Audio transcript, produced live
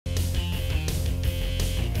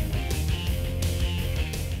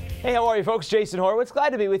Hey, how are you, folks? Jason Horowitz.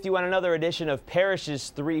 Glad to be with you on another edition of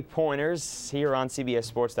Parrish's Three-Pointers here on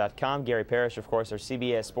CBSSports.com. Gary Parrish, of course, our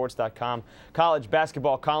CBSSports.com college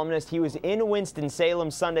basketball columnist. He was in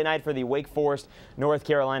Winston-Salem Sunday night for the Wake Forest North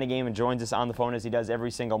Carolina game and joins us on the phone as he does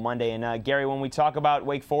every single Monday. And Gary, when we talk about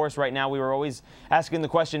Wake Forest right now, we were always asking the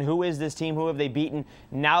question, who is this team? Who have they beaten?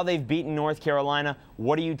 Now they've beaten North Carolina.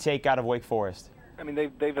 What do you take out of Wake Forest? I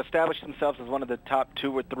mean, they've established themselves as one of the top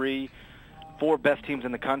 2 or 3, 4 best teams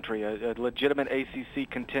in the country, a legitimate ACC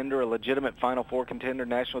contender, a legitimate Final Four contender,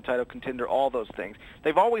 national title contender, all those things.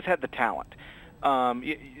 They've always had the talent.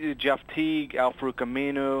 Jeff Teague,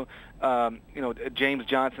 Al-Farouq Aminu, James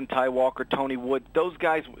Johnson, Ty Walker, Tony Wood, those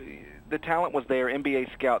guys, the talent was there.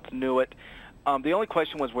 NBA scouts knew it. The only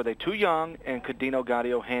question was, were they too young, and could Dino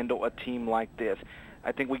Gaudio handle a team like this?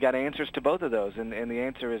 I think we got answers to both of those, and the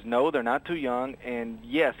answer is no, they're not too young, and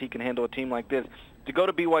yes, he can handle a team like this. To go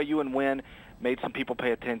to BYU and win made some people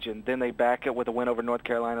pay attention. Then they back it with a win over North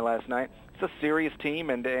Carolina last night. It's a serious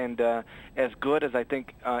team, and as good as I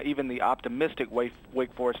think even the optimistic Wake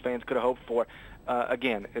Forest fans could have hoped for.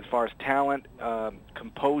 Again, as far as talent,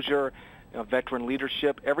 composure, veteran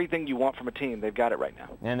leadership, everything you want from a team, they've got it right now.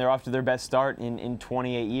 And they're off to their best start in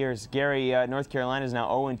 28 years. Gary, North Carolina is now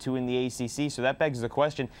 0-2 in the ACC, so that begs the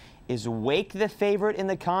question, is Wake the favorite in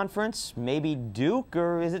the conference? Maybe Duke,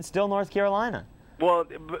 or is it still North Carolina? Well,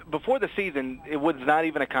 before the season, it was not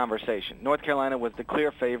even a conversation. North Carolina was the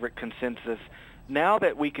clear favorite, consensus. Now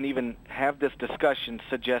that we can even have this discussion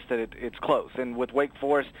suggests that it's close. And with Wake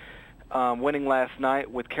Forest winning last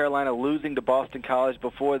night, with Carolina losing to Boston College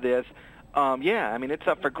before this, yeah, I mean, it's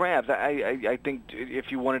up for grabs. I think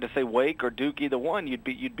if you wanted to say Wake or Duke, either one,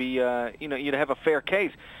 you'd have a fair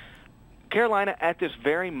case. Carolina at this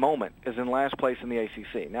very moment is in last place in the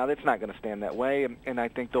ACC. Now, that's not going to stand that way, and I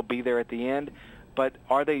think they'll be there at the end. But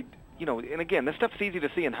are they, and again, this stuff's easy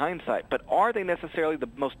to see in hindsight, but are they necessarily the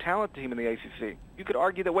most talented team in the ACC? You could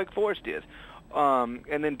argue that Wake Forest is.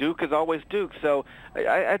 And then Duke is always Duke. So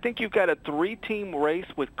I think you've got a 3-team race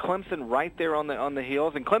with Clemson right there on the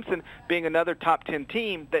heels, and Clemson being another top 10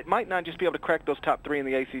 team that might not just be able to crack those top 3 in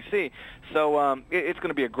the ACC. So it's going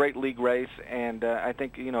to be a great league race, and I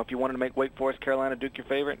think if you wanted to make Wake Forest, Carolina, Duke your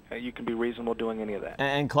favorite, you can be reasonable doing any of that.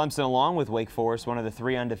 And Clemson, along with Wake Forest, one of the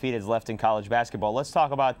 3 undefeateds left in college basketball. Let's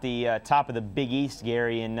talk about the top of the Big East,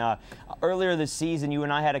 Gary. And earlier this season, you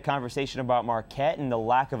and I had a conversation about Marquette and the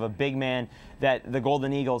lack of a big man that the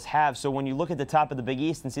Golden Eagles have. So when you look at the top of the Big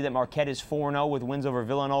East and see that Marquette is 4-0 with wins over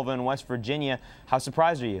Villanova and West Virginia, how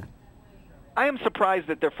surprised are you? I am surprised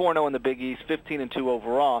that they're 4-0 in the Big East, 15-2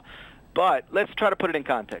 overall. But let's try to put it in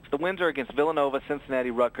context. The wins are against Villanova,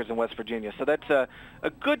 Cincinnati, Rutgers, and West Virginia. So that's a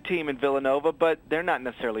good team in Villanova, but they're not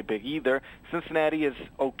necessarily big either. Cincinnati is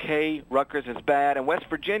okay, Rutgers is bad, and West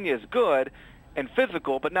Virginia is good and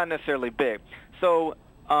physical, but not necessarily big. So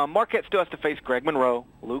Marquette still has to face Greg Monroe,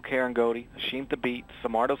 Luke Herringody, Hashim Thabit,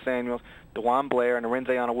 Samardo Samuels, DeJuan Blair, and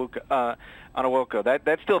Arinze Onwuka.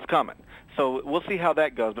 That still's coming. So we'll see how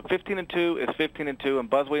that goes. But 15-2 is 15-2, and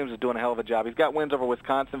Buzz Williams is doing a hell of a job. He's got wins over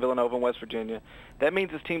Wisconsin, Villanova, and West Virginia. That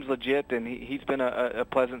means his team's legit, and he's been a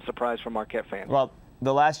pleasant surprise for Marquette fans. Well,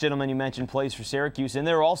 the last gentleman you mentioned plays for Syracuse, and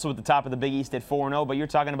they're also at the top of the Big East at 4-0, but you're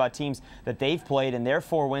talking about teams that they've played, and their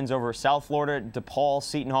 4 wins over South Florida, DePaul,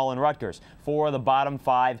 Seton Hall, and Rutgers. 4 of the bottom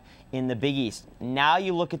 5 in the Big East. Now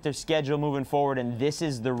you look at their schedule moving forward, and this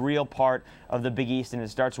is the real part of the Big East, and it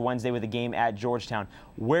starts Wednesday with a game at Georgetown.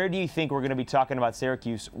 Where do you think we're going to be talking about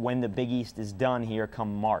Syracuse when the Big East is done here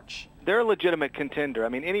come March? They're a legitimate contender. I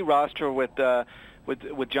mean, any roster with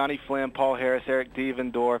Johnny Flynn, Paul Harris, Eric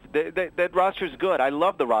Devendorf, that roster is good. I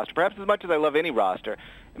love the roster, perhaps as much as I love any roster.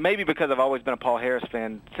 Maybe because I've always been a Paul Harris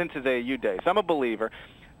fan since his AAU days. I'm a believer.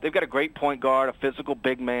 They've got a great point guard, a physical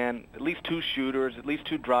big man, at least 2 shooters, at least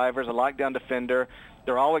 2 drivers, a lockdown defender.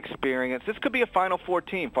 They're all experienced. This could be a Final Four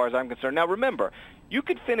team, as far as I'm concerned. Now, remember, you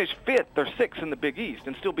could finish 5th or 6th in the Big East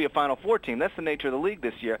and still be a Final Four team. That's the nature of the league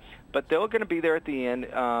this year. But they're going to be there at the end.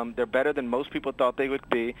 They're better than most people thought they would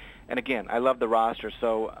be. And, again, I love the roster.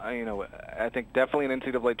 So, I think definitely an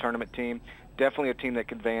NCAA tournament team. Definitely a team that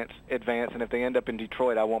can advance, and if they end up in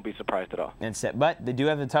Detroit, I won't be surprised at all. But they do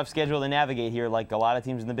have a tough schedule to navigate here, like a lot of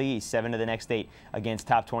teams in the Big East, 7 of the next 8 against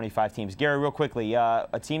top 25 teams. Gary, real quickly,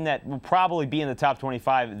 a team that will probably be in the top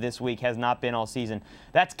 25 this week, has not been all season.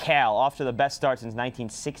 That's Cal, off to the best start since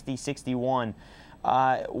 1960-61.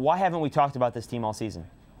 Why haven't we talked about this team all season?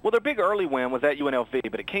 Well, their big early win was at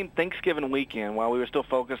UNLV, but it came Thanksgiving weekend while we were still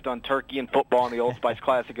focused on turkey and football and the Old Spice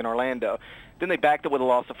Classic in Orlando. Then they backed up with a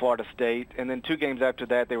loss to Florida State, and then 2 games after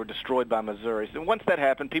that, they were destroyed by Missouri. So once that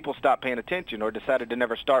happened, people stopped paying attention or decided to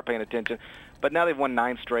never start paying attention. But now they've won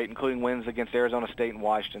 9 straight, including wins against Arizona State and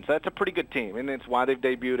Washington. So that's a pretty good team, and it's why they've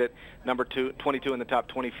debuted at number 22 in the top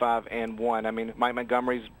 25 and won. I mean, Mike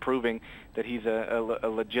Montgomery's proving that he's a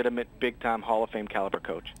legitimate big-time Hall of Fame caliber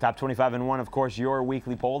coach. Top 25 and 1, of course, your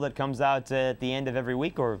weekly poll that comes out at the end of every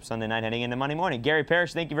week or Sunday night heading into Monday morning. Gary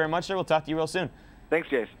Parrish, thank you very much, sir. We'll talk to you real soon. Thanks,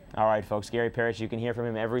 Jason. All right, folks. Gary Parrish, you can hear from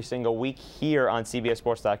him every single week here on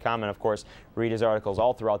CBSSports.com, and, of course, read his articles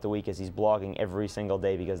all throughout the week as he's blogging every single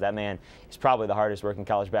day, because that man is probably the hardest working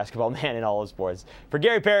college basketball man in all of sports. For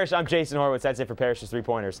Gary Parrish, I'm Jason Horowitz. That's it for Parrish's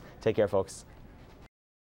 3-pointers. Take care, folks.